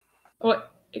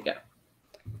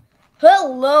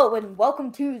Hello and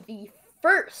welcome to the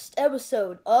first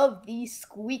episode of the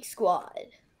Squeak Squad.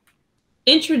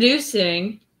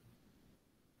 Introducing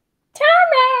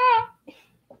Tommy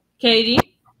Katie.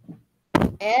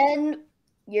 And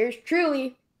yours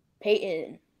truly,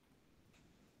 Peyton.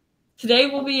 Today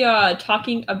we'll be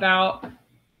talking about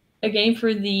a game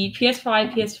for the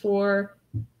PS5, PS4,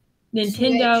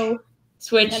 Nintendo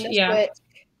Switch. Switch,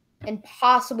 and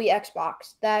possibly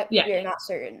Xbox. We're not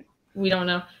certain. We don't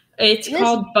know. It's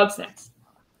called Bugsnax.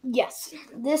 Yes,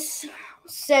 this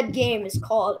said game is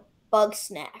called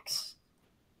Bugsnax.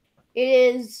 It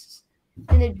is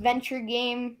an adventure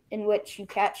game in which you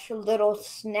catch a little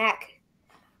snack.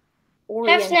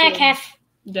 Half snack, half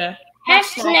snack.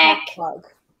 Half bug.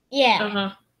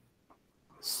 Yeah.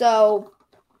 So,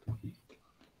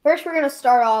 first we're going to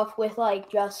start off with,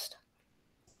 just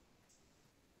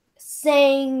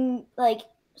saying,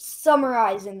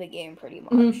 summarizing the game pretty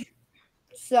much. Mm-hmm.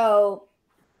 So,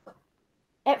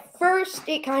 at first,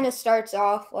 it kind of starts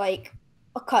off like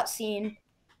a cutscene.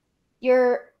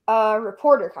 You're a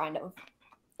reporter, kind of,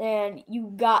 and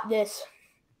you got this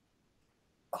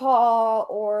call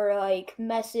or,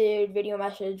 video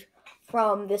message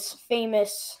from this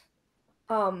famous,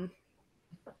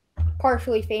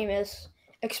 partially famous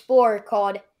explorer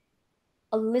called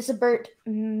Elizabeth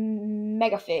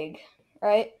Megafig,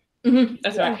 right? Mm-hmm.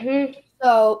 That's right. Mm-hmm.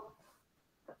 So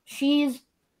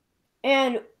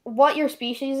and what your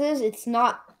species is, it's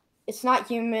not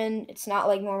human, it's not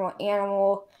like normal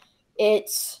animal.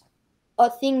 It's a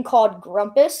thing called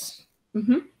Grumpus.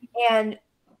 Mm-hmm. And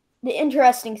the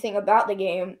interesting thing about the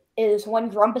game is when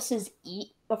Grumpuses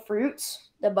eat the fruits,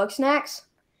 the Bugsnax,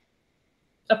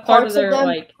 a part of their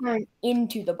them turn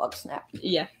into the Bugsnax.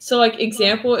 Yeah. So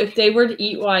example, if they were to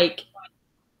eat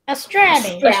a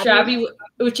strawberry,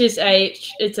 which is a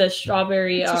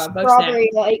strawberry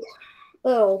strawberry Bugsnax.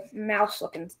 Little mouse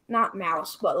looking, not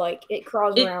mouse, but it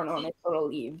crawls around on its little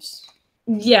leaves.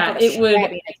 Yeah, it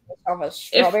would. Of a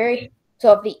strawberry.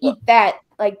 So if they eat that,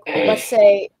 let's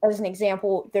say as an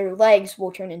example, their legs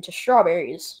will turn into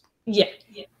strawberries. Yeah.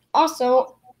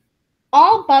 Also,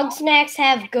 all Bugsnax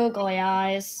have googly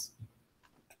eyes.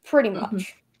 Pretty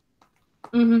much.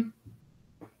 Mm-hmm.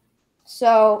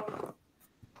 So,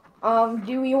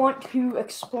 do we want to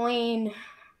explain?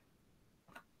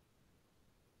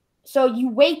 So you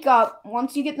wake up,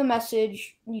 once you get the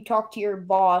message, you talk to your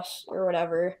boss or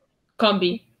whatever.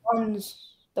 Clumpy.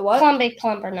 The what?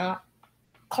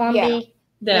 Clumpy.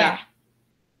 Yeah.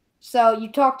 So you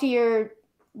talk to your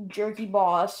jerky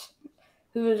boss,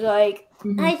 who's like,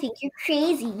 mm-hmm. I think you're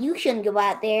crazy. You shouldn't go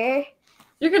out there.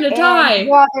 You're going to die. You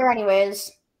go out there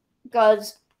anyways,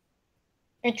 because...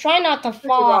 And try not to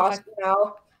fall.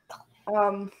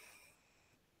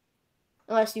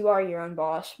 Unless you are your own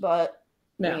boss, but...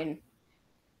 No. I mean,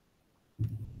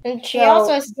 and she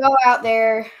also go out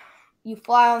there, you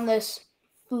fly on this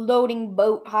floating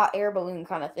boat, hot air balloon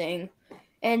kind of thing,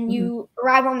 and you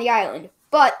arrive on the island.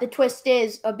 But the twist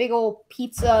is a big old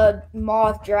pizza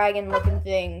moth dragon looking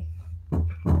thing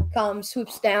comes,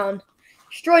 swoops down,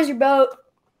 destroys your boat,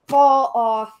 fall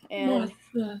off, and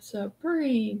Moth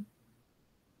Supreme.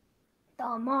 The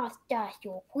Mothra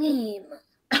Supreme.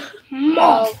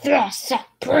 Mothra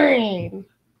Supreme.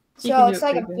 So it's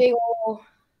like a big old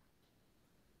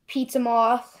pizza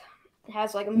moth. It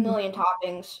has a million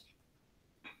toppings.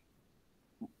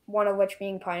 One of which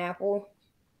being pineapple.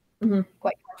 Mm-hmm.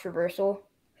 Quite controversial.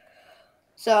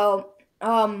 So,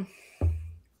 fall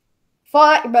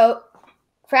out your boat,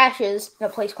 crashes in a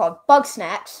place called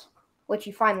Bugsnax, which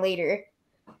you find later.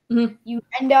 Mm-hmm. You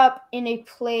end up in a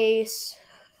place,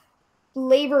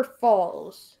 Flavor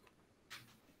Falls.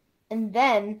 And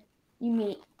then you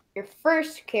meet your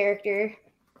first character,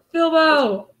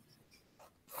 Filbo.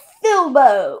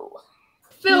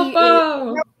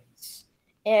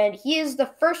 And he is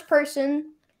the first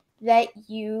person that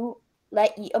you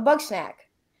let eat a Bugsnax.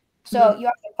 So you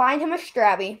have to find him a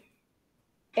Strabby.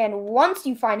 And once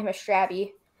you find him a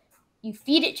Strabby, you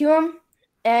feed it to him.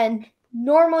 And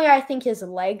normally I think his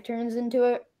leg turns into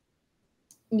it.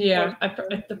 Yeah, I'm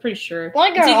pretty sure.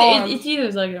 It's either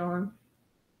his leg or arm.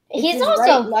 He's also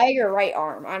right leg or right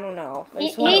arm. I don't know.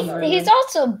 He's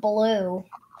also blue.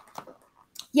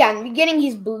 Yeah, in the beginning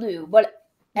he's blue, but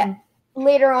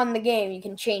later on in the game you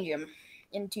can change him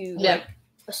into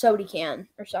a soda can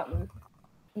or something.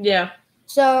 Yeah.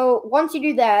 So once you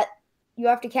do that, you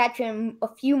have to catch him a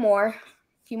few more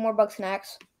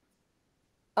Bugsnax.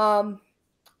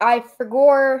 I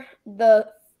forgot the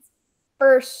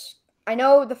first. I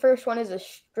know the first one is a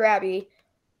Strabby.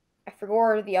 I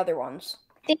forgot the other ones.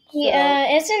 I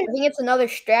think it's another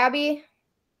Strabby.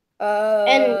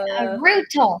 And a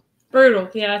Rootle. Brutal.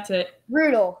 Yeah, that's it.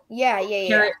 Brutal. Yeah.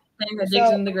 Carrot thing that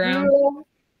digs in the ground. Brutal,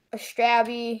 a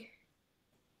Stabby,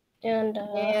 And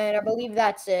and I believe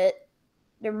that's it.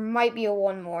 There might be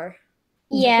one more.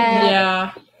 yeah.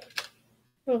 Yeah.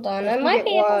 Hold on, I I think might it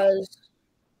be able. was.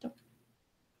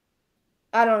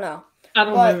 I don't know. I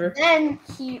don't But remember. then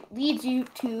he leads you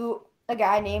to a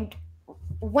guy named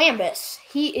Wambus.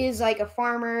 He is like a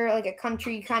farmer, like a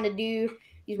country kind of dude.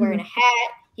 He's wearing a hat.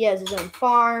 He has his own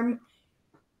farm.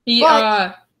 He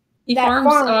But he that farms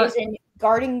farm is in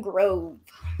Garden Grove.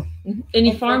 and he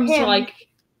and for farms him- like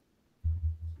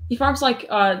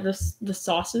the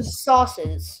sauces.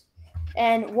 Sauces.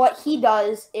 And what he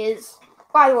does is,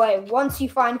 by the way, once you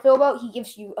find Philbo, he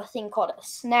gives you a thing called a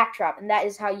snack trap, and that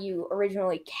is how you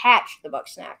originally catch the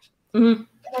Bugsnax. Mhm.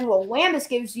 And what Wambus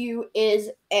gives you is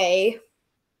a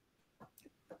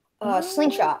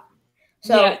slingshot.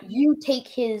 So Yeah. you take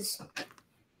his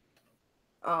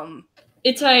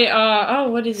It's a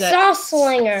what is that? Sauce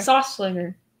slinger. Sauce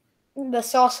slinger. the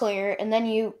sauce slinger, and then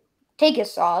you take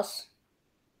his sauce,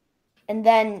 and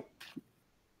then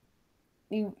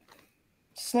you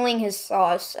sling his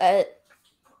sauce at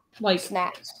Like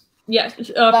snacks. yeah.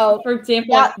 So, for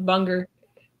example, that- like bunger.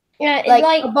 Yeah,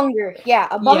 Like a bunger. Yeah,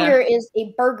 a Yeah. bunger is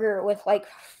a burger with like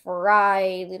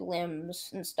fried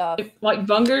limbs and stuff. Like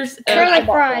bungers. curly a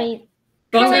fry.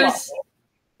 Bungers.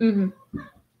 Mm-hmm.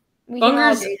 We can all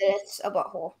Bungers- agree that it's a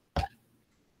butthole.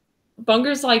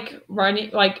 Bungers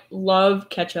like love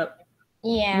ketchup.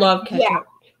 Yeah. Love ketchup.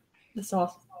 The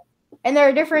sauce. And there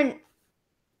are different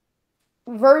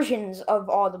versions of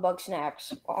all the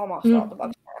Bugsnax. Almost all the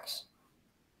Bugsnax.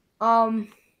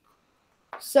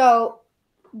 So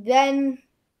then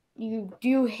you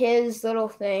do his little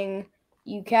thing.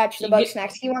 You catch the You get-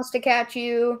 Bugsnax he wants to catch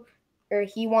you, or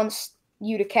he wants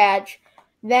you to catch.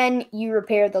 Then you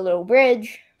repair the little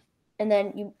bridge, and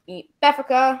then you meet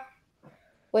Beffica,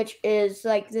 which is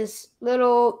like this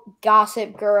little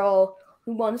gossip girl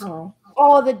who wants Oh,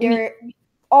 all the dirt,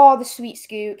 all the sweet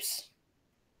scoops.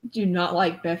 do not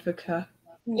like Beffica.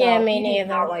 Yeah, me you do neither.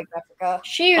 not like Beffica.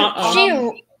 She Uh-uh.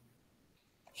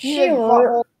 She is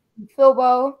butthole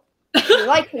Philbo. You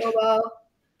like Philbo,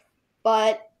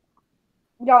 but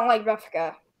you don't like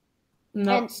Beffica.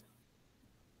 No. Hence,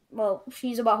 well,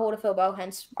 she's a butthole to Philbo,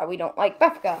 hence why we don't like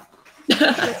Beffica.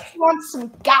 She wants some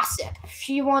gossip.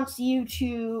 She wants you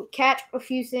to catch a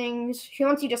few things. She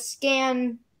wants you to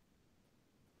scan.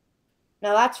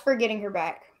 No, that's for getting her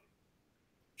back.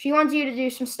 She wants you to do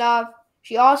some stuff.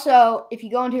 She also, if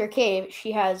you go into her cave,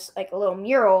 she has like a little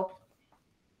mural.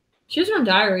 She has her own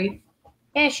diary.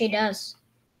 Yeah, she does.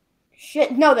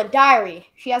 Shit, no, the diary.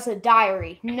 She has a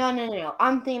diary. No.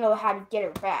 I'm thinking of how to get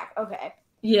her back. Okay.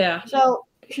 Yeah. So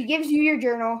she gives you your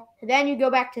journal. Then you go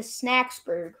back to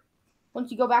Snacksburg.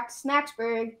 Once you go back to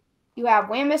Snacksburg, you have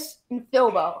Wambus and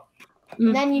Philbo.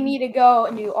 And then you need to go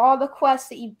and do all the quests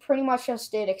that you pretty much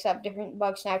just did, except different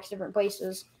Bugsnax, different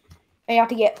places. And you have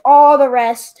to get all the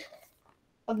rest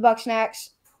of the Bugsnax.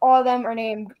 All of them are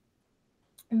named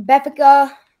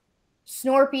Beffica,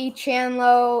 Snorpy,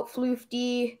 Chanlo,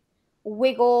 Floofty,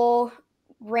 Wiggle,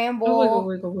 Ramble,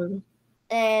 Wiggle.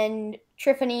 and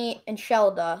Triffany and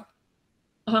Shelda.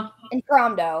 Uh-huh. And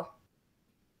Gromdo.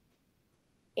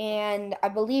 And I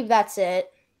believe that's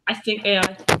it. I think yeah.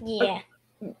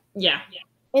 Yeah.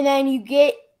 And then you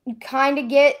kind of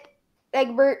get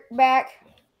Egbert back.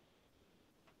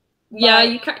 Yeah,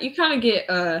 but you kind of get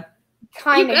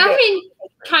kind of.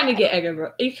 kind of get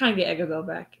Eggabro. You kind of get Eggabell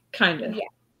back. Kind of. Yeah.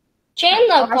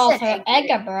 Chandler I calls said her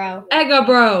Egabro.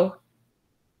 Eggabro.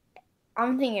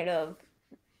 I'm thinking of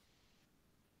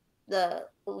the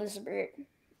Elizabeth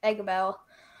Eggabell.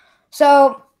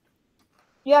 So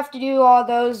you have to do all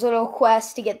those little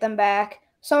quests to get them back.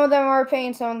 Some of them are a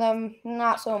pain, some of them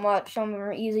not so much. Some of them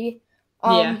are easy.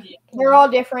 They're all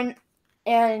different,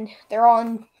 and they're all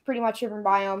in pretty much different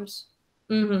biomes.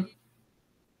 Mm-hmm.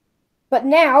 But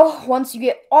now, once you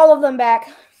get all of them back,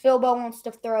 Philbo wants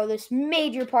to throw this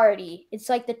major party. It's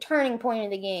like the turning point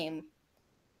of the game.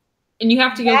 And you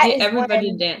have to go That get is everybody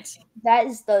when- to dance. That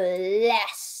is the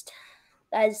last.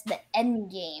 That is the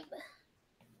end game.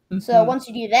 So Mhm. once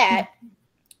you do that,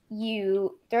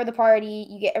 you throw the party,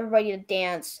 you get everybody to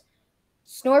dance.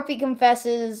 Snorpy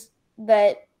confesses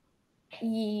that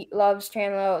he loves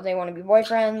Chanlo, they want to be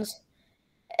boyfriends.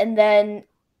 And then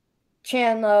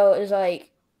Chanlo is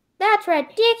like, "That's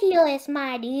ridiculous,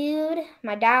 my dude.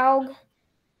 My dog."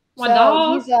 My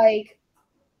dog?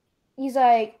 He's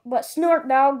like, "But Snorp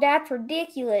dog, that's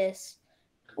ridiculous.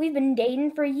 We've been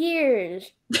dating for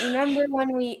years. Remember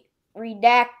when we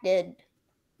redacted?"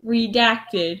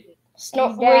 Redacted.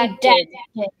 Snort Redacted.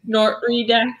 redacted. Not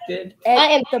redacted. At I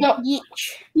am the not-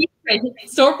 beach. Okay,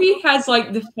 Snorpy has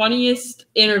like the funniest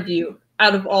interview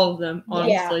out of all of them,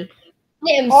 honestly.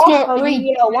 Yeah, Also,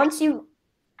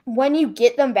 when you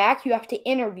get them back, you have to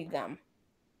interview them.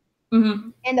 Mm-hmm.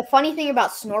 And the funny thing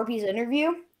about Snorpy's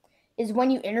interview is when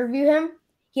you interview him,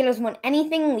 he doesn't want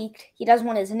anything leaked. He doesn't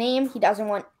want his name. He doesn't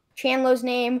want Chandler's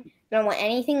name. He doesn't want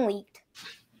anything leaked.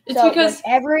 It's because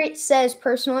whenever it says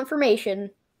personal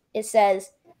information, it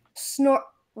says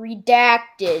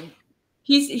redacted.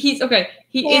 He's okay.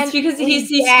 It's because he's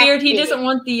scared. He doesn't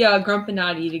want the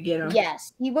Grumpinati to get him.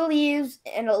 Yes, he believes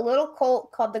in a little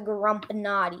cult called the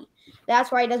Grumpinati.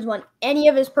 That's why he doesn't want any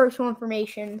of his personal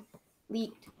information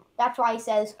leaked. That's why he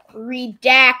says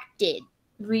redacted.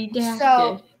 Redacted.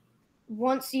 So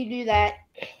once you do that,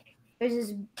 there's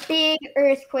this big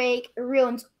earthquake. It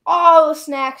ruins all of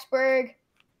Snacksburg,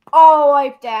 all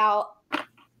wiped out,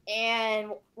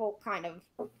 and well, kind of.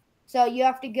 So you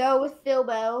have to go with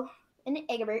Philbo and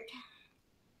Egbert.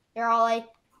 They're all like,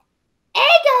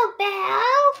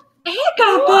 Eggobell!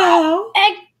 Eggobell!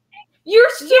 You're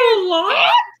still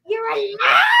alive? You're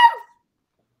alive!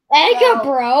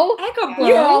 Eggobro! Eggobro!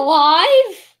 You're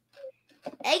alive?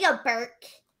 Egbert,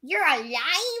 you're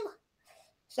alive!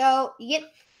 So you get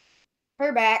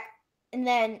her back, and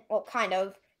then, well, kind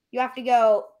of, you have to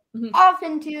go off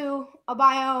into a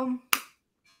biome,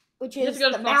 which is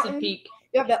the mountain. Peak.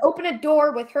 You have to open a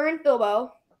door with her and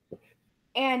Philbo,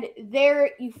 and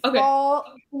there you fall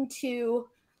into,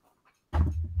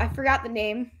 I forgot the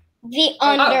name. The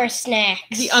Undersnacks.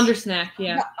 The Undersnack,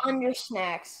 yeah. The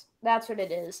Undersnacks. That's what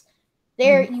it is.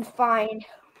 There you find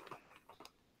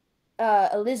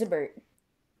Elizabeth.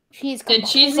 She's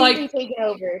completely taken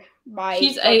over by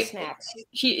Bugsnax.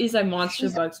 She is a monster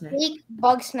Bugsnax. Big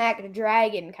Bugsnax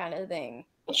dragon kind of thing.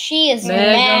 She is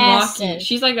mega massive. Maki.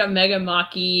 She's like a mega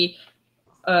Maki.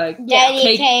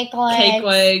 Daddy cake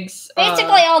legs.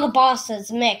 Basically all the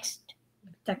bosses mixed.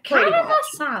 Takana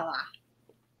Masala.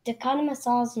 Takana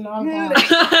Masala is not a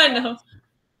boss.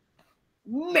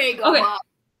 No. Mega okay. Maki.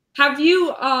 Have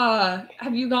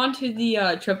you gone to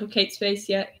the triplicate space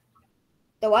yet?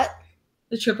 The what?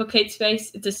 The triplicate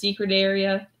space. It's a secret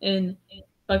area in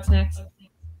Bugsnax.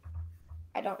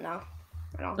 I don't know.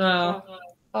 I don't think so.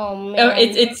 Oh man. Oh,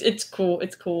 it's cool.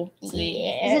 It's cool. It's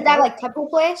neat. Is it that like temple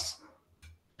place?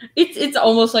 It's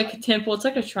almost like a temple. It's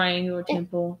like a triangular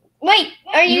temple. Wait,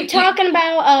 are you talking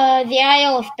about the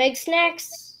Isle of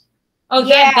Bugsnax? Oh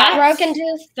yeah, that's Broken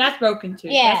Tooth. That's Broken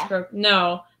Tooth. Yeah. That's broken.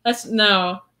 No.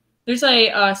 There's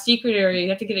a secret area. You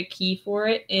have to get a key for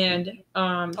it, and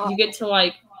you get to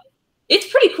like. It's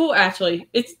pretty cool, actually.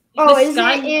 It's is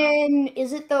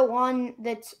it the one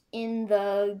that's in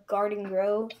the Garden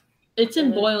Grove? It's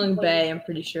in Boiling Bay. I'm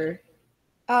pretty sure.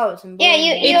 Oh, it's in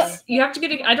Boiling Bay. You have to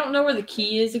get. I don't know where the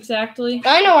key is exactly.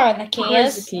 I know where the key is.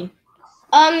 Where's the key?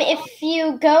 If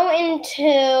you go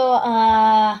into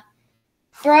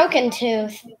Broken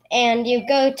Tooth and you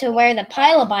go to where the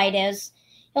Pilobite is,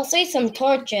 you'll see some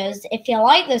torches. If you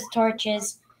light those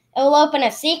torches, it will open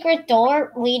a secret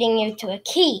door leading you to a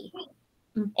key.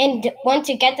 And once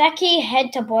you get that key,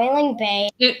 head to Boiling Bay.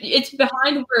 It's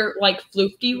behind where like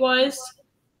Floofty was.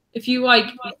 If you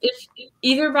if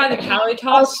either by the calorie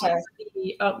toss or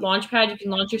the launch pad, you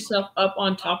can launch yourself up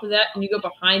on top of that, and you go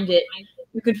behind it.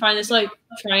 You can find this like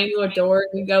triangular door,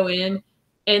 and you go in,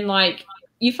 and like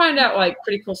you find out like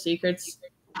pretty cool secrets.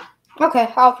 Okay,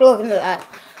 I'll have to look into that.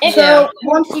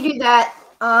 Once you do that,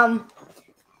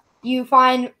 you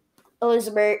find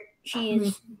Elizabeth.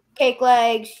 She's cake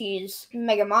legs. She's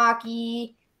Mega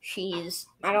Maki. She's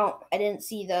I didn't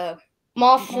see the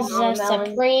Mothza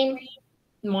Supreme.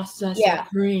 Mothza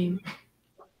Supreme.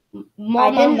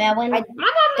 Mama Melon.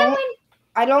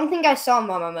 I don't think I saw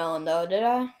Mama Melon though. Did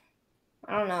I?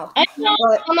 I don't know. I saw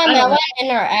Mama Melon in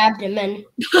her abdomen.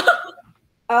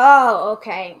 Oh,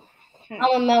 okay.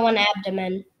 Mama Melon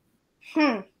abdomen.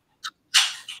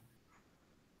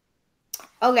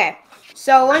 Okay.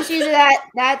 So once you do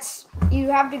that, you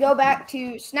have to go back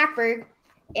to Snackburg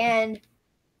and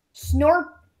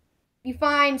you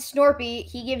find Snorpy.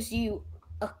 He gives you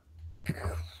a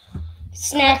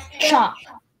snack chop.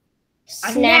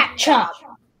 Snack chop.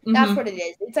 That's what it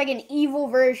is. It's like an evil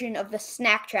version of the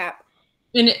snack trap.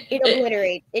 And it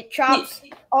obliterates. It chops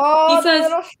all the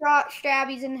little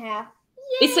strabbies in half.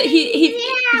 He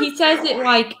says it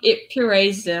like it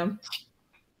purees them.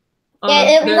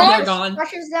 It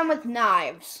crushes them with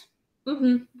knives.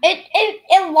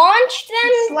 It launched them.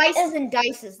 It slices and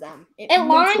dices them. It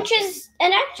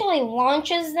actually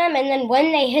launches them, and then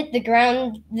when they hit the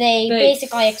ground, they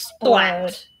basically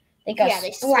explode. They go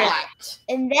splat.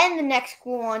 And then the next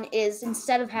cool one is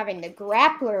instead of having the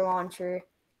grappler launcher,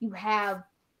 you have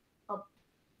a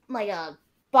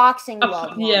boxing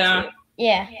glove launcher.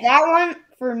 Yeah. That one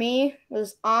for me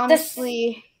was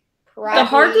honestly crappy. The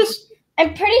hardest.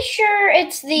 I'm pretty sure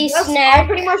it's the I snack.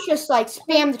 pretty much just like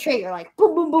spam the trigger, like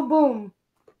boom, boom, boom, boom.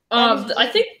 I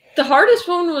think the hardest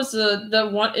one was the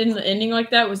one in the ending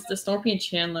like that was the Snorpy and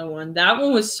Chandler one. That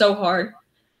one was so hard.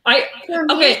 For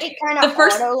me, it kind of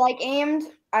auto like aimed.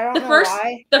 I don't know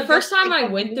why. The first time I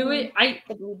went through it,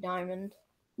 the blue diamond.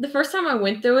 The first time I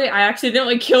went through it, I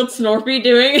accidentally killed Snorpy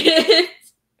doing it.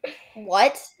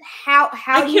 What?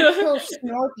 How do you kill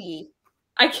Snorpy?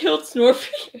 I killed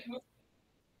Snorpy.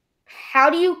 How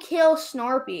do you kill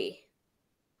Snorpy?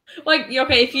 Like,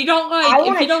 okay, if you don't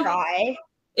try.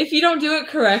 If you don't do it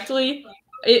correctly,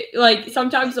 it like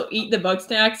sometimes they'll eat the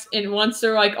Bugsnax, and once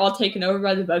they're like all taken over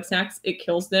by the Bugsnax, it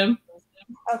kills them.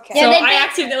 Okay. So I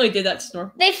accidentally did that to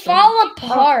Snorpy. They fall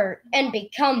apart and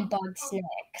become Bugsnax.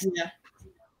 Yeah.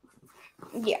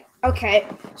 Yeah. Okay.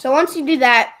 So once you do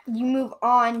that, you move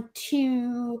on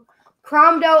to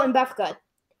Cromdo and Befka.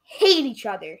 Hate each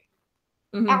other.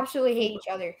 Mm-hmm. Absolutely hate each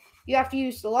other. You have to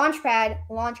use the launch pad,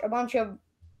 launch a bunch of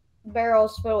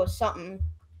barrels filled with something.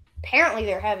 Apparently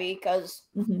they're heavy because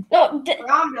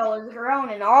Cromdo is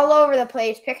groaning all over the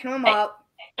place, picking them up.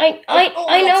 I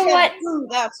know what. Ooh,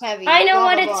 that's heavy. I know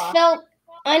what it's filled.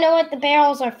 I know what the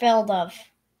barrels are filled of.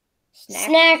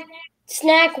 Snack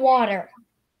water.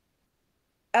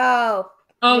 Oh.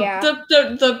 Yeah.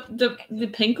 The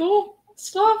pinkle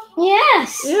stuff?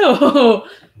 Yes. Ew.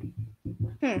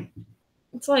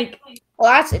 It's like.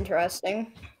 Well, that's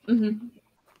interesting. Mm-hmm.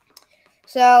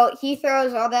 So he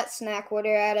throws all that snack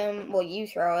water at him. Well, you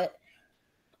throw it.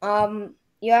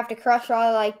 You have to crush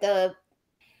all like the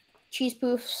cheese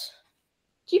poofs.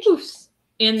 Cheese poofs.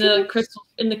 And the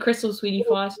crystal sweetie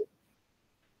flies.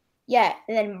 Yeah,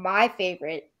 and then my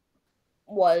favorite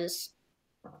was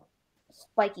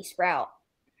Spiky Sprout.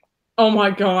 Oh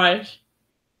my gosh.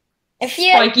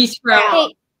 Spiky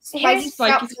Sprout. Spiky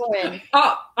Sprout.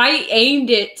 Oh, I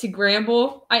aimed it to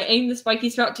Gramble. I aimed the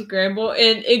Spiky Sprout to Gramble,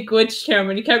 and it glitched him,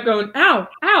 and he kept going, ow,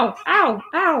 ow, ow,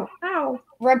 ow, ow.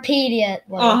 Repeatedly.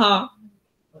 Uh-huh.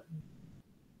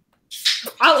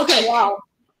 Oh, okay. Wow.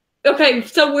 Okay,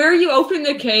 so where you open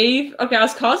the cave? Okay, I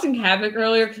was causing havoc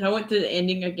earlier because I went to the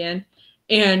ending again,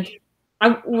 and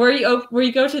where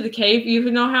you go to the cave, you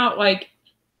know how like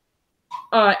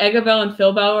Eggabell and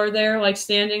Philbell are there, like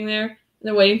standing there, and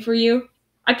they're waiting for you.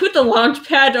 I put the launch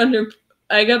pad under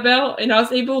Eggabell, and I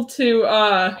was able to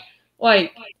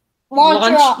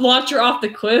launch her off the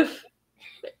cliff,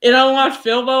 and I launched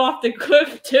Philbo off the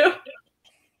cliff too.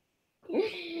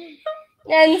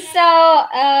 And so,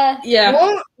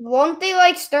 yeah. Won't they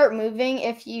like start moving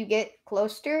if you get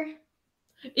closer?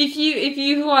 If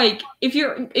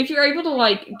you're able to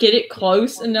like get it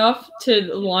close enough to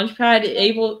the launch pad,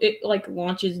 it like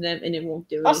launches them and it won't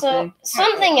do anything. Also,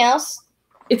 something else.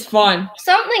 It's fun.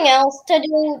 Something else to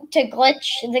do to glitch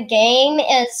the game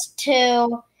is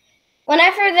to,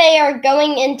 whenever they are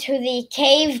going into the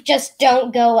cave, just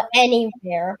don't go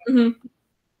anywhere. Mm-hmm.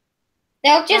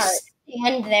 They'll just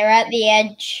stand there at the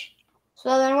edge.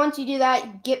 So then once you do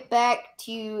that, get back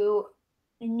to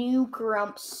New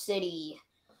Grump City.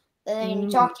 Then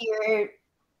you talk to your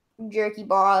jerky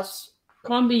boss.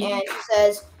 Clumpy. And he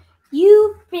says,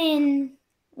 you've been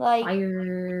like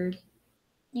fired.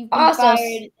 You've been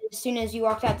fired as soon as you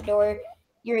walked out the door.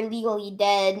 You're legally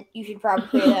dead. You should probably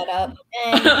clear that up.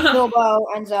 And Bilbo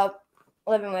ends up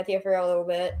living with you for a little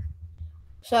bit.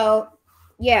 So,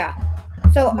 yeah.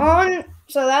 So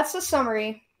that's the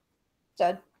summary. It's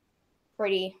a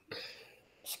pretty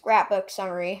scrapbook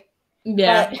summary.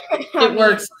 Yeah.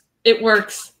 But, It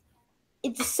works.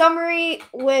 It's a summary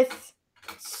with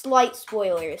slight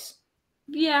spoilers.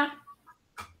 Yeah.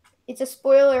 It's a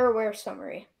spoiler-aware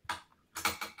summary.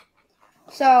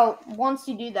 So, once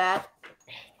you do that,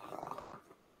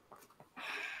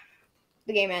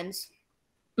 the game ends.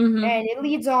 Mm-hmm. And it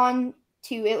leads on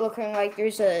to it looking like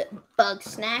there's a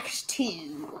Bugsnax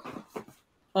 2.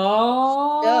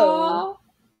 Oh. So,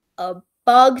 a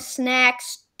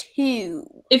Bugsnax 2.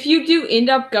 If you do end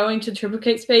up going to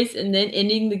Triplicate Space and then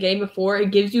ending the game before,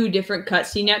 it gives you a different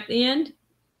cutscene at the end.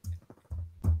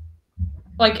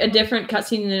 Like a different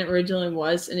cutscene than it originally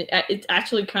was, and it's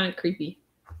actually kind of creepy.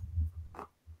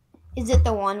 Is it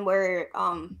the one where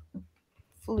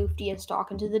Floofty is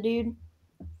talking to the dude?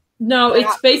 No,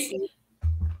 it's basically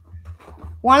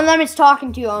one of them is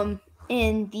talking to him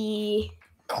in the.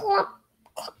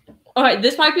 Okay,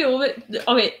 this might be a little bit.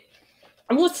 Okay,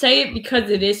 I won't say it because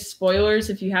it is spoilers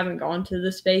if you haven't gone to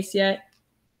the space yet.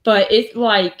 But it's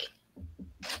like,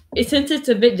 since it's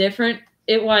a bit different,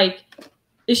 it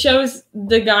shows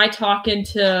the guy talking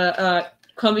to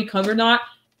Clumpy Cumbernaut,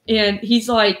 and he's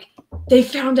like, they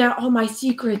found out all my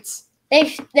secrets.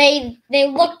 They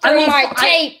looked through my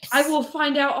tapes. I will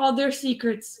find out all their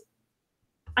secrets.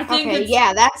 I think Okay,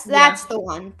 yeah, that's the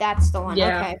one. That's the one.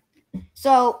 Yeah. Okay.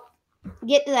 So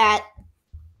get to that.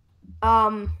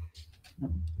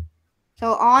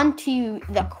 So on to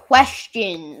the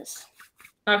questions.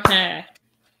 Okay.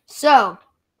 So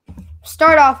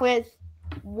start off with,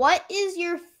 what is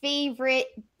your favorite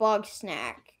bug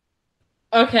snack?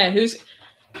 Okay, who's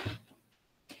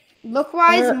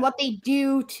Look-wise and what they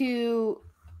do to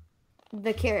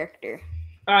the character.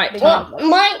 all right? Well,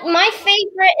 my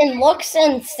favorite in looks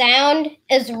and sound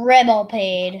is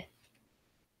Ribblepade.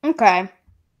 Okay.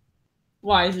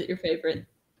 Why is it your favorite?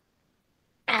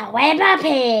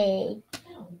 Ribblepade.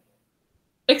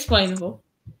 Explainable.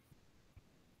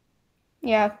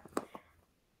 Yeah.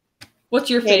 What's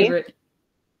your Maybe. favorite?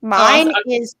 Mine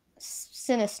is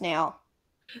Cinesnail.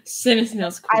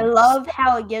 Cinesnail's cool. I love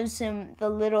how it gives him the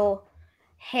little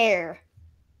hair.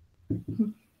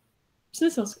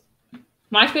 Cinesnail's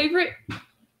my favorite.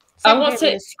 Second I won't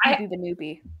say Scoopy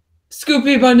Banoopy.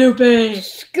 Scoopy Banoopy.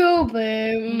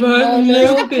 Scooby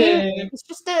Banoopy. It's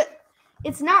just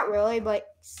it's not really, but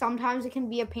sometimes it can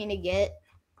be a pain to get.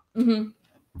 Mm-hmm.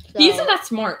 So, He isn't that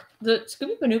smart. The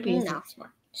Scoopy Banoopy isn't that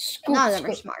smart. none of them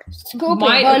are smart.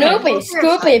 Scoopy Banoopy.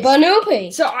 Scoopy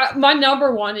Banoopy. So my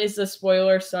number one is the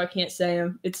spoiler, so I can't say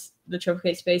him. It's the Triple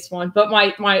K Space one. But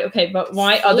my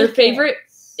other favorite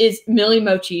is Millie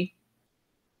Mochi.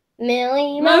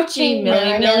 Millie Mochi.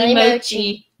 Millie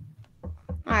Mochi.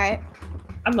 All right.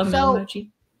 I love Millie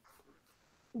Mochi.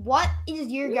 What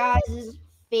is your guys'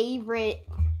 favorite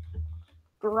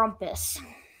Grumpus?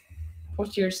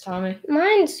 What's yours, Tommy?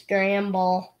 Mine's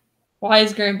Gramble. Why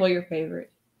is Gramble your favorite?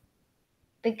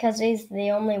 Because he's the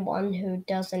only one who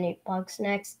doesn't eat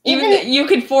Bugsnax. Even you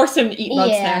can force him to eat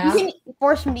Bugsnax. You can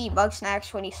force him to eat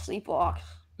Bugsnax when he sleepwalks.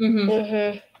 Mm-hmm.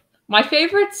 Mm-hmm. My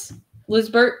favorites,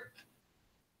 Lizbert.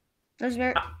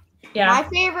 Yeah. My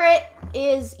favorite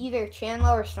is either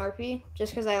Chandler or Snorpy,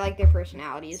 just because I like their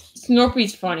personalities.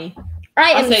 Snorpy's funny.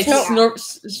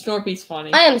 Snorpy's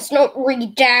funny. I am Snort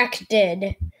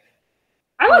redacted.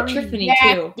 I like Triffany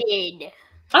too.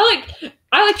 I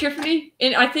like Triffany,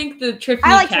 and I think the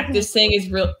Triffany cactus thing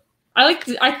is real. I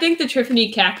think the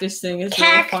Triffany cactus thing is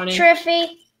really funny. Triffy.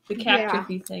 The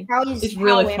Triffy thing is how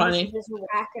really funny. Just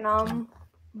whacking them,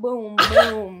 boom,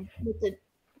 boom, with the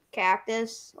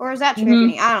cactus, or is that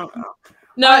Triffany? I don't know.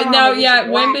 No, yeah,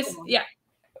 Wambus, yeah,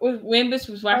 Wambus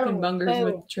was whacking bungers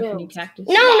with Triffany cactus.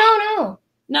 No.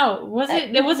 No, was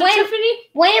it? Was it Triffany?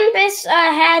 Wambus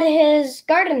had his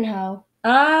garden hoe.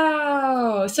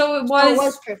 Oh, so it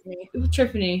was Triffany.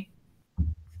 Triffany.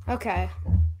 Okay,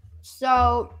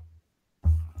 so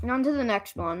on to the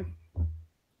next one.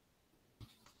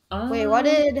 Wait, what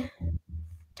did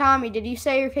Tommy? Did you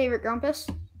say your favorite Grumpus?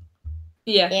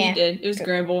 Yeah, he did. It was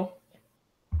Gramble.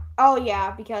 Oh yeah,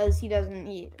 because he doesn't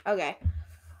eat. Okay.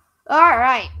 All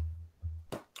right.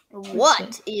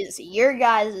 What is your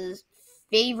guys'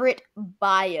 favorite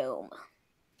biome?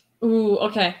 Ooh,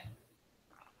 okay.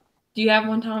 Do you have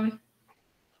one, Tommy?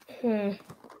 No,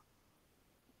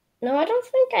 I don't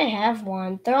think I have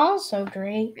one. They're all so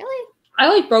great. Really? I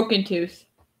like Broken Tooth.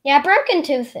 Yeah, Broken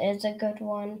Tooth is a good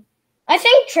one. I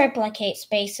think Triplicate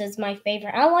Space is my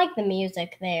favorite. I like the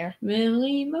music there.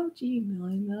 Millie Mochi,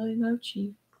 Millie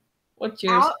Mochi. What's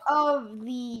yours? Out of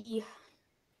the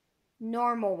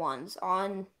normal ones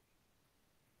on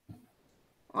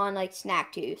like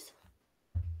Snack Tooth.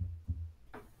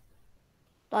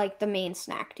 Like the main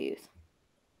Snack Tooth.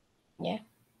 Yeah.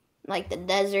 Like the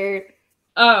desert.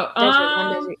 Oh, Desert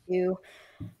 1, Desert 2.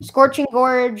 Scorching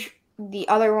Gorge, the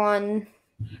other one.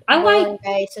 Boiling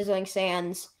Bay, Sizzling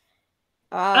Sands.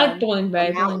 I like Boiling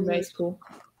Bay. Boiling Bay's cool.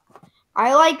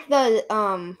 I like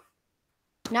the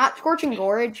not Scorching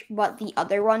Gorge, but the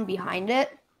other one behind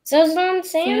it. Sizzling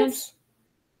Sands?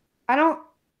 I don't.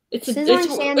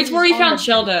 It's where he found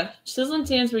Shelda. Sizzling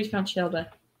Sands where he found Shelda.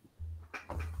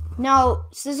 No,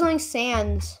 Sizzling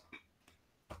Sands.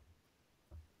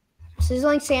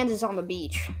 Sizzling Sands is on the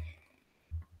beach.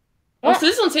 Oh,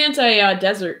 Sizzling Sands a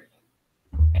desert.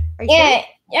 Yeah,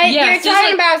 you're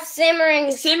talking about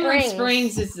Simmering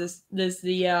Springs is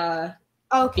the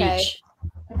okay. Beach.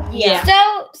 Yeah.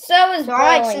 So is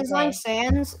I like Boiling Sizzling Bay.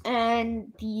 Sands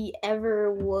and the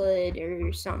Everwood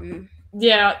or something.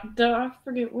 Yeah, I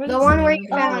forget what The one where you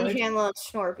found Chandler and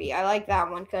Snorpy. I like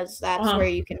that one because that's where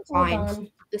you can find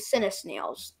the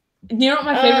Cinesnails. You know what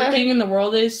my favorite thing in the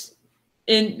world is?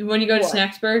 When you go to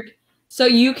Snacksburg? So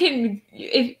you can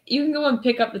go and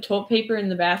pick up the toilet paper in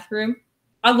the bathroom.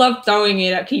 I love throwing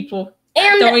it at people.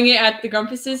 And throwing it at the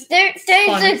Grumpuses. there's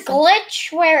a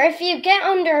glitch where if you get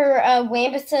under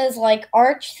Wampus's like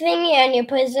arch thingy and you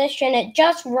position it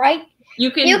just right,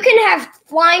 you can have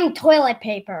flying toilet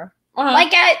paper.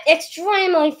 Like at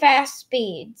extremely fast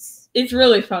speeds. It's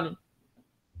really funny.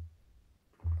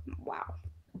 Wow.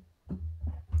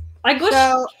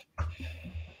 So,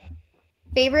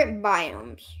 favorite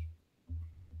biomes?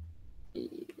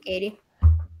 Katie?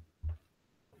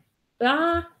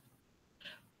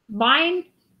 Mine,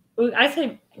 I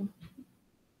say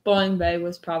Bowling Bay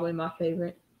was probably my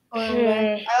favorite.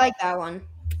 I like that one.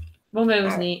 Bowling Bay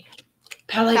was neat.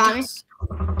 Pelicans.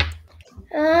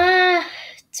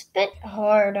 It's a bit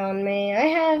hard on me. I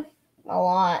have a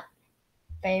lot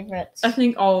favorites. I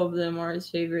think all of them are his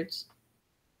favorites.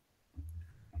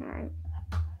 All right.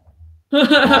 So,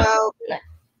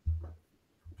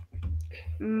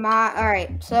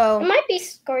 so it might be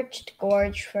Scorched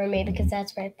Gorge for me because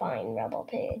that's where I find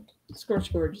Rebelpede.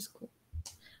 Scorched Gorge is cool.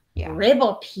 Yeah.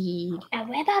 Rebelpede. A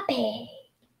Rebelpede.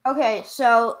 Okay,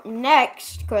 so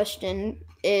next question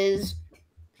is,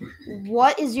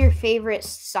 what is your favorite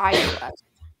side quest?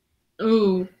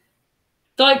 Ooh.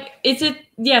 Like, is it,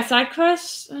 side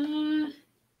quests?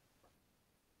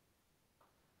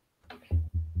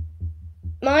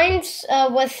 Mine's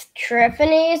with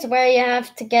Triffany's, where you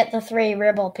have to get the 3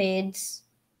 Rebelpedes.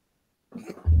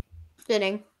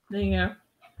 Fitting. There you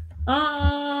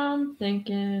go.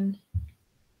 Thinking.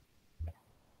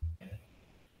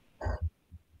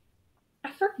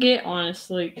 I forget,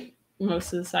 honestly,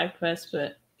 most of the side quests,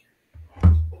 but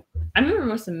I remember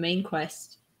most of the main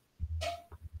quests.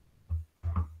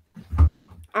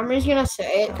 I'm just gonna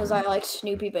say it because I like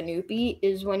Snoopy Banoopy,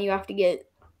 is when you have to get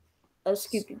a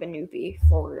Scoopy Banoopy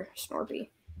for Snorpy.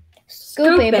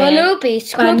 Scoopy Banoopy.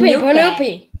 Scoopy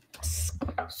Banoopy.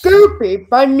 Scoopy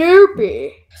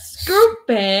Banoopy.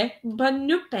 Scoopy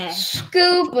Banoopy.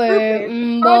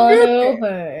 Scoopy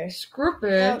Banoopy.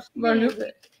 Scoopy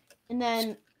Banoopy. And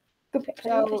then,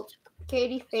 so,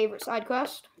 Katie, favorite side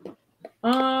quest?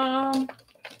 I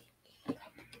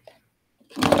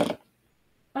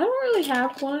don't really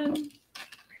have one.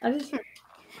 I don't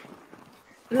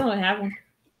really have one.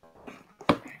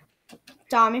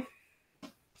 Tommy?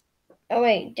 Oh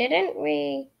wait, didn't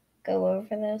we go over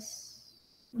this?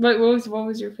 Wait, what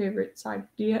was your favorite side?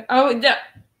 Do you the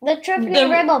Triffany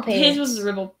Rebelpede. His was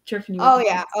the Triffany. Oh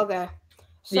yeah, okay.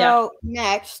 So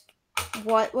next,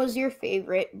 what was your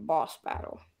favorite boss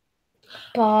battle?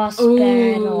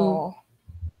 Battle.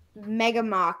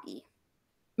 Megamaki.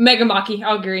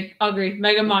 I'll agree.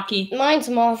 Megamaki. Mine's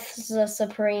Mothza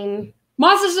Supreme.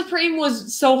 Mothza Supreme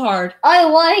was so hard. I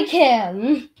like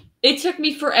him. It took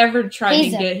me forever to try to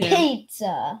get him.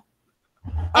 Pizza.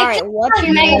 Alright, what's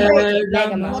your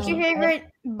favorite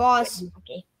boss?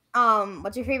 Okay.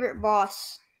 What's your favorite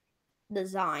boss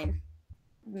design?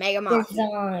 Megamaki.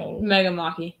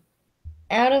 Megamaki.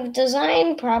 Out of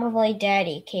design, probably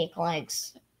Daddy Cake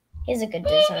Legs. He's a good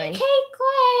design. Cake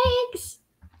Legs.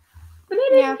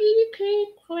 Yeah.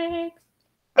 Cake Legs.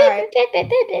 Alright.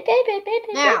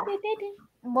 Now,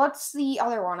 what's the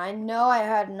other one? I know I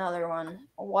had another one.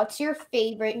 What's your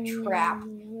favorite trap?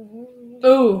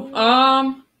 Ooh,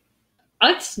 I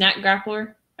like Snack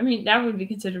Grappler. I mean, that would be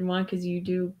considered one because you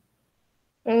do.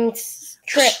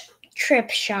 Trip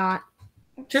Shot.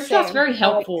 Trip Shot's very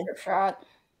helpful. Like Trip Shot.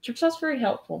 Trip Shot's very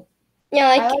helpful. Yeah,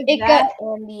 I like it that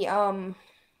and the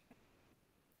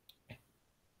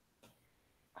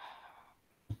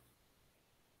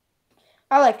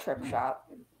I like Trip Shot.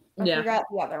 I forgot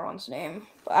the other one's name,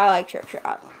 but I like Trip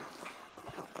Shot.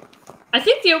 I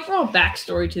think the overall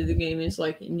backstory to the game is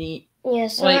like neat. Yeah.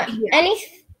 So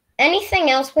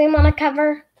anything else we want to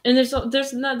cover? And there's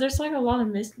like a lot of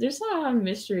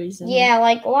mysteries. Yeah,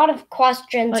 like a lot of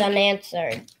questions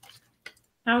unanswered.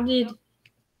 How did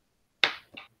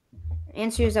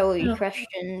answers that will be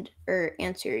questioned or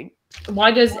answered?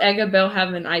 Why does Eggabell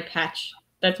have an eye patch?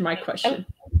 That's my question.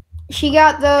 She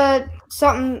got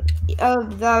something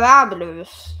of the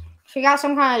rabbiters. She got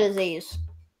some kind of disease.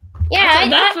 Yeah,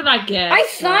 that's what I guess. I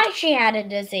thought she had a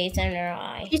disease in her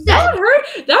eye.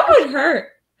 That would hurt.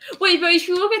 Wait, but if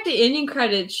you look at the ending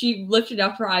credits, she lifted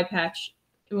up her eye patch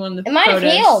in one of the photos. It might have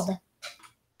healed.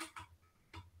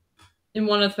 In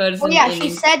one of the photos. Well, yeah, she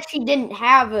said she didn't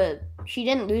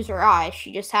lose her eye.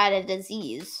 She just had a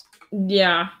disease.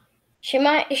 Yeah. It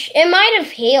might have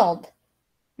healed.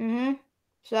 Mm-hmm.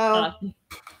 So,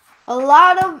 a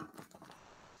lot of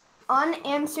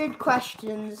unanswered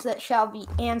questions that shall be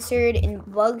answered in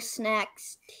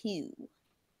Bugsnax 2.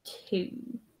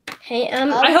 Hey,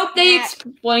 I hope they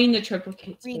explain the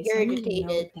triplicate space.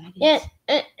 Regurgitated. yeah,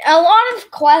 a lot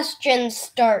of questions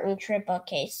start in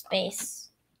triplicate space.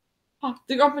 Oh,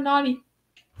 the Grumpinati.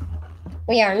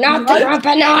 We are not the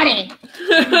Grumpinati.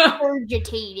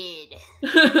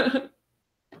 Regurgitated.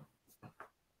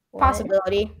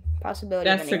 Possibility. That's the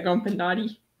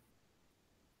Grumpinati.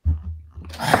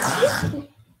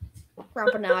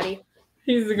 Grumpinati.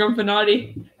 He's the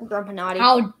Grumpinati. Grumpinati.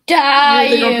 How dare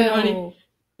You're the you? Grumpinati.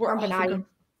 Grumpinati.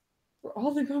 We're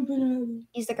all the Grumpinati.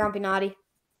 He's the Grumpinati.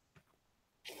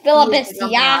 Philippus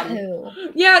Yahoo.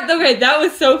 Yeah, okay, that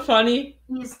was so funny.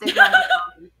 He's the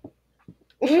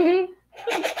Grumpinati.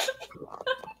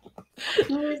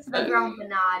 He's the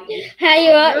Grumpinati. Hey,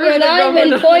 you're not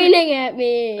even pointing at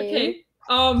me. Okay.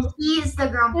 He's the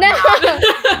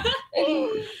Grumpinati.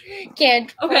 No.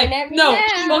 Can't point at me no.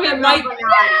 now. Okay,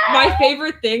 my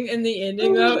favorite thing in the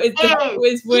ending though is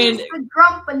when he's the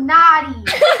Grumpinati.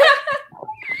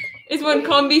 is when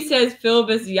Combi says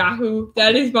Philippus Yahoo.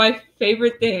 That is my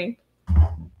favorite thing.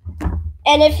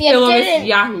 And if you Philippus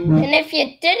Yahoo. and if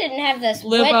you didn't have this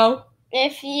Libo.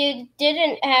 if you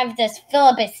didn't have this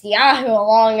Philippus Yahoo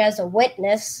along as a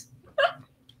witness.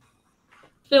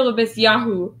 Philippus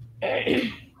Yahoo.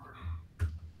 I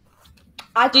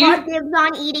caught dibs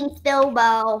on eating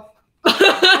Philbo.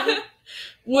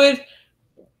 Would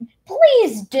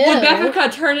Please do. Would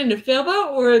Beffica turn into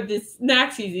Philbo or the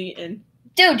snacks he's eating?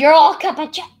 Dude, you're all cup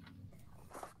of chip.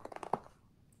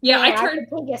 Yeah, Man, I turned.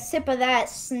 could take a sip of that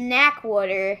snack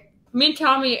water. Me and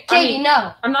Tommy. Katie,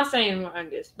 no. I'm not saying what I'm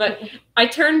this, but I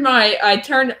turned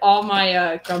all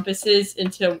my Grumpuses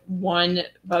into one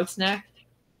Bugsnax.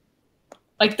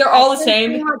 Like they're all the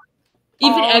same.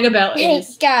 Even Eggabell Hey,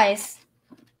 is. guys.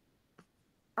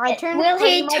 I turned Will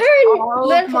he pretty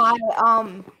much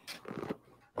turn?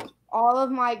 all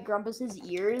of my Grumpus's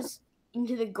ears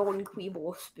into the golden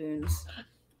Queeble spoons.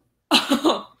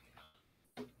 I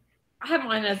have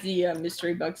mine as the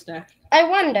mystery Bugsnax. I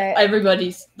wonder.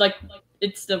 Everybody's like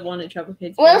it's the one that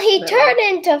triplicates. Will he turn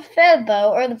into Fibbo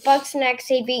or the Bugsnax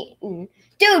he've eaten?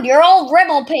 Dude, you're all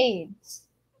Ribblepedes.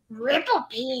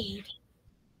 Ribblepede.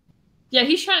 Yeah,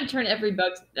 he's trying to turn every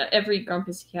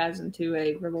Grumpus he has into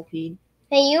a Ribblepede.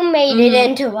 Hey, you made it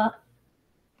into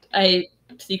a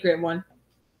secret one.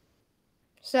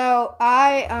 So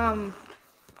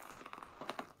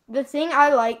the thing I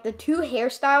like, the two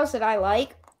hairstyles that I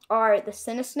like are the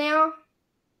Cinesnail.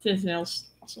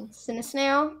 Cinesnail's awesome.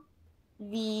 Cinesnail.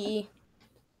 The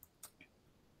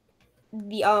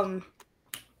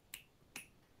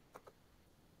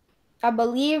I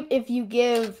believe if you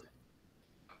give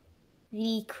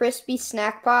the crispy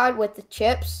snack pod with the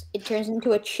chips, it turns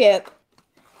into a chip.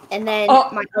 And then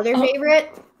my other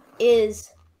favorite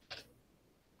is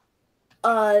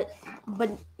but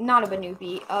not a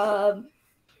Banupi.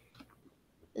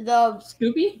 The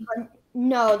Scoopy?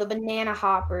 No, the banana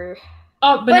hopper.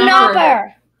 Oh,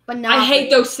 Banopper. I hate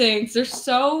those things. They're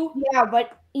so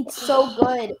but it's so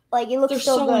good. Like it looks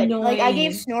so good. Annoying. Like I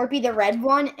gave Snorpy the red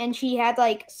one, and she had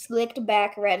like slicked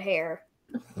back red hair.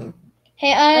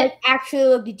 Hey, It actually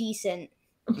looked decent.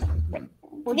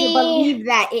 Would you believe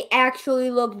that? It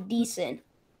actually looked decent.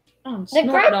 The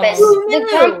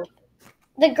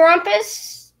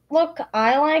Grumpus look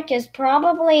I like is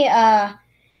probably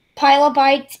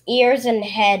Pilobite's ears and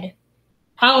head.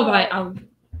 Pilobite.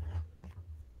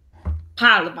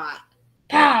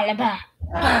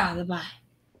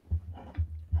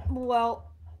 Well,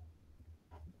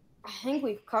 I think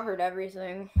we've covered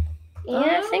everything.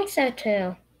 Yeah, I think so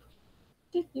too.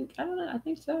 I don't know. I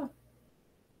think so.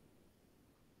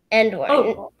 And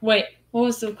wait. What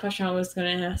was the question I was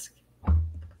going to ask?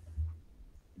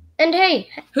 And hey,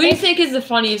 who do you think is the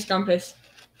funniest Grumpus?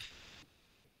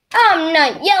 I'm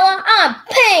not yellow. I'm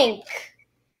pink.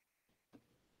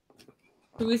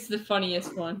 Who is the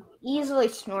funniest one? Easily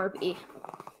Snorpy.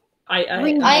 I am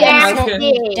Snorp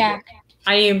redacted.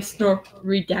 I am Snorp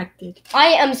redacted.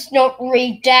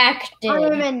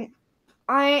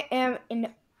 I am an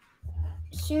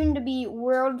soon to be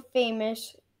world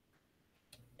famous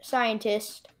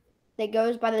scientist that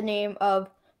goes by the name of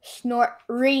Snort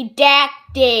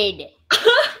Redacted.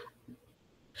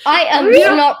 I am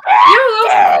Snort.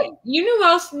 You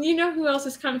know who else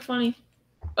is kind of funny?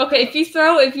 Okay, if you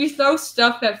throw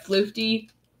stuff at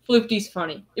Floofty's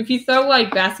funny. If you throw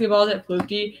like basketballs at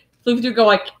Floofty will go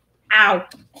like, ow.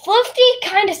 Floofty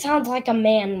kind of sounds like a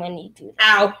man when you do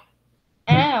that.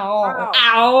 Ow.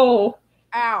 Ow.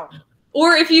 Ow.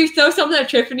 Or if you throw something at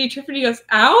Tiffany goes,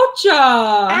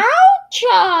 oucha.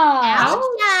 Oucha.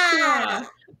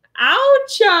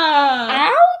 Oucha.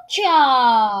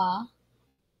 Oucha.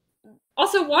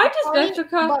 Also, why does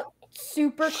Beffica...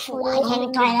 super cool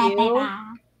thing to do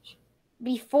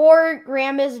before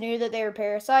grandmas knew that they were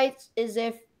parasites is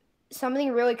if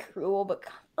something really cruel but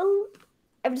I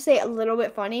have to say a little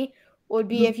bit funny would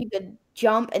be if you could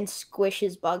jump and squish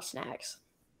his Bugsnax.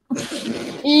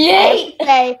 Yay!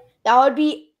 Okay, that would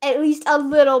be at least a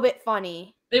little bit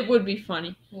funny. It would be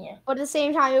funny. Yeah. But at the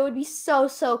same time, it would be so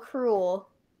cruel.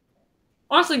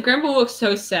 Honestly, Grandpa looked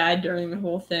so sad during the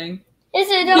whole thing. Is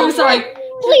it He over? was like,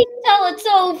 Please tell it's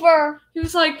over. he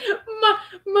was like, my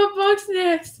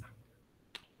Bugsnax.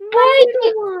 My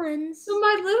little ones.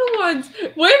 My little ones.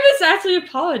 Weymouth actually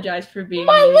apologized for being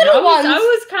My mean. little ones. I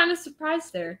was kind of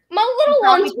surprised there. My little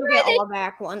Probably ones, took why it they? all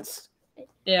back once.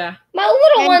 Yeah. My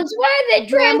little And ones, why are they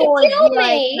trying Grandma to would kill be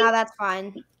like, me? no, that's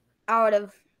fine. I would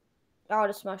have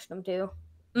smushed them too.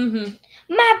 Mm-hmm.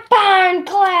 My barn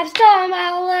collapsed on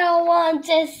my little ones.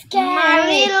 It's scary. My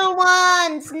little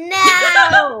ones,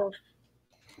 no.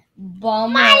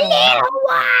 Bummer. My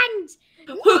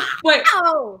little ones. Wait.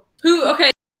 No. Who?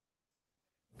 Okay.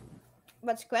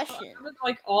 What's the question? With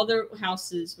like all their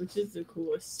houses, which is the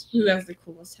coolest? Who has the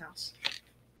coolest house?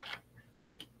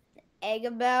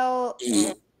 Agabel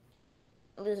and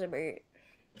Elizabeth.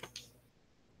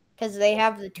 Because they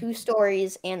have the 2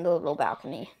 stories and the little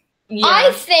balcony. Yeah.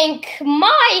 I think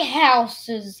my house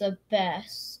is the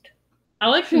best. I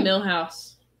like the mill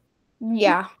house.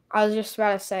 Yeah, I was just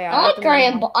about to say. I like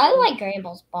the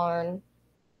Granville's barn.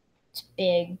 It's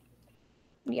big.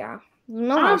 Yeah.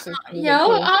 No house is pretty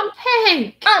Yellow, big, too. I'm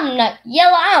pink. I'm not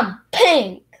yellow. I'm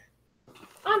pink.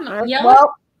 I'm Alright, yellow.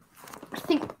 well, I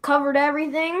think we covered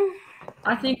everything.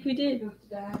 I think we did.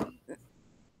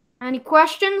 Any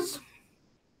questions?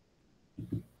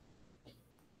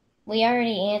 We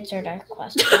already answered our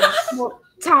questions. Well,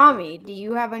 Tommy, do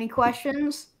you have any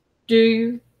questions? Do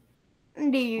you?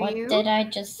 Do you? What did I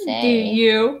just say? Do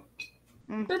you?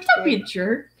 Mm, Don't be a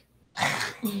jerk.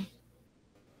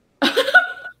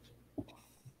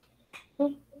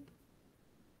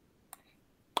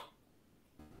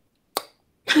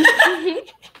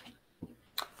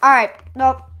 All right.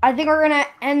 Well, I think we're gonna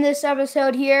end this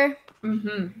episode here.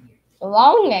 Mm-hmm.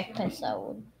 Long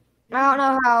episode. I don't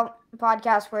know how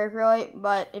podcasts work really,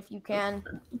 but if you can,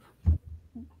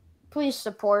 please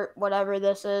support whatever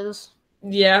this is.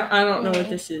 Yeah, I don't know what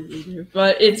this is either,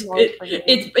 but it's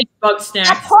Bugsnax.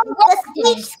 Support the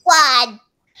Squeak Squad.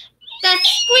 The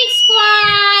Squeak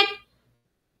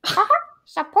Squad.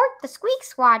 Support the Squeak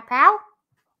Squad, pal.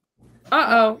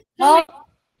 Uh-oh. Oh,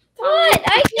 what?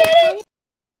 I get it.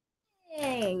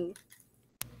 Hey.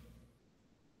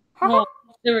 Oh,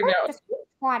 there we Support go. the Squeak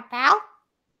Squad, pal.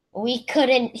 We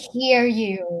couldn't hear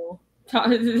you.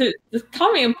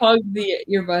 Tommy unplugged the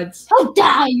earbuds. How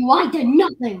dare you? I did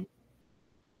nothing.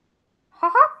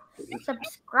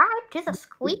 Subscribe to the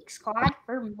Squeak Squad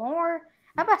for more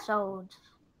episodes.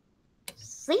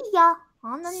 See ya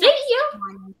on the See next ya.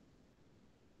 one.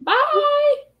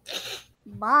 Bye.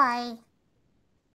 Bye.